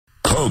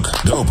coke,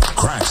 dope,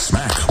 crack,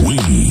 smack,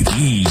 weed,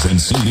 E's and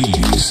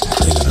CDs.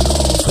 They got it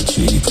all for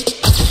cheap.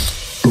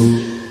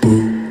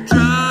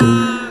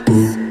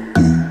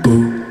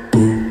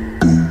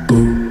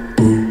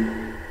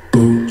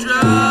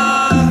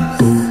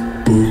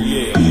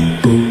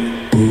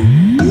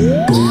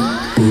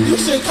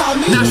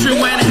 Not sure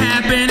when it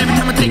happened. Every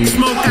time I take a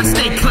smoke, I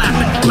stay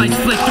clapping. Lights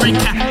flickering,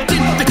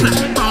 captain, the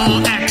clap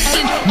on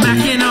action.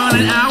 Macking on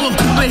an owl,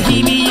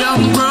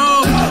 bohemian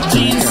robe.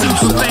 Jeans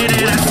super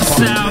faded, that's the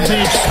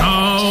salvage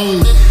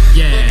code.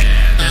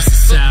 Yeah, that's the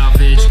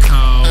salvage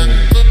code.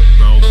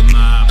 Roll them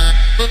up,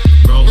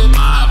 roll them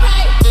up.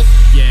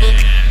 Yeah,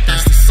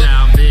 that's the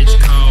salvage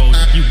code.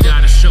 You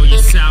gotta show your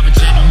salvage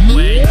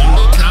anywhere you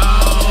go.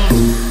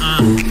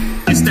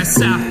 It's that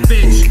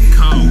salvage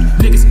code.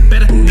 Niggas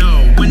better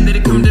know. When they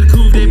come to the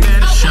coupe, they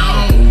better show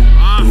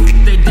off.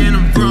 They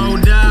denim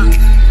rolled up.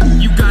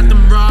 You got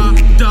them raw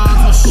dogs.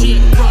 Well,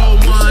 shit, roll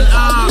one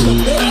up.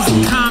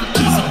 Easy come,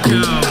 easy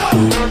go.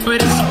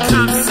 But if she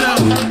comes so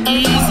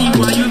easy,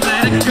 why you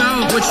let her go?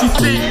 What you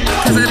think?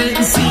 Cause I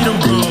didn't see the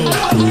roll.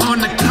 On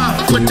the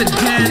cuff with the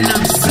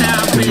denim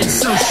salvage,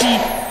 so she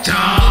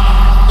gone.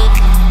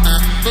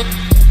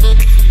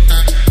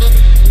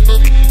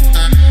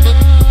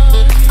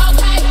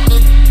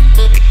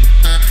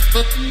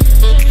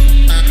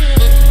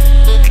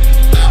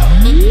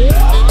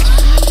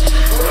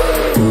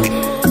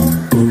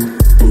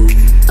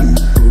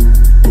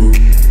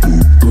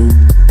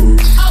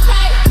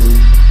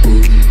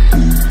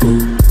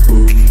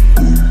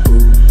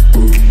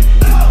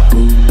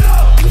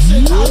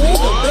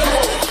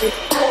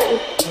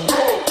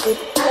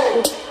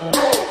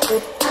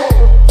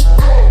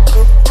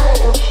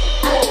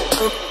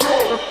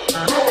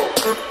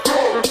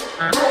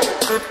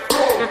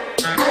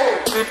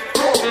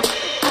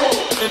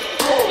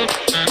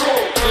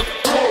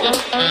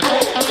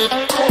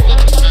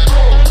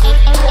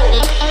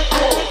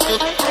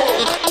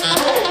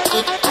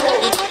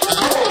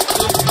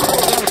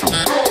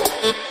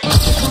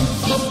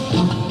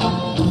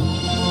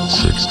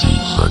 $60.